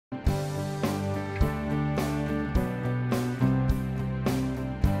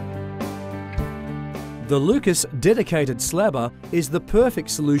The Lucas Dedicated Slabber is the perfect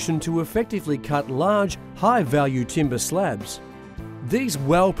solution to effectively cut large, high-value timber slabs. These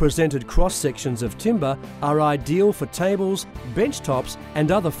well-presented cross-sections of timber are ideal for tables, bench tops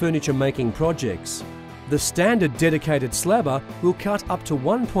and other furniture-making projects. The standard dedicated slabber will cut up to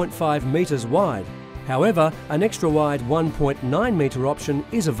 1.5 metres wide. However, an extra-wide 1.9 metre option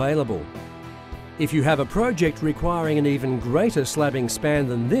is available. If you have a project requiring an even greater slabbing span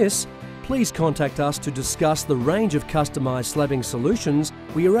than this, please contact us to discuss the range of customised slabbing solutions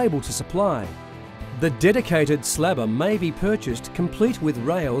we are able to supply. The dedicated slabber may be purchased complete with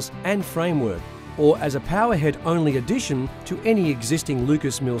rails and framework, or as a powerhead only addition to any existing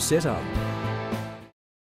Lucas mill setup.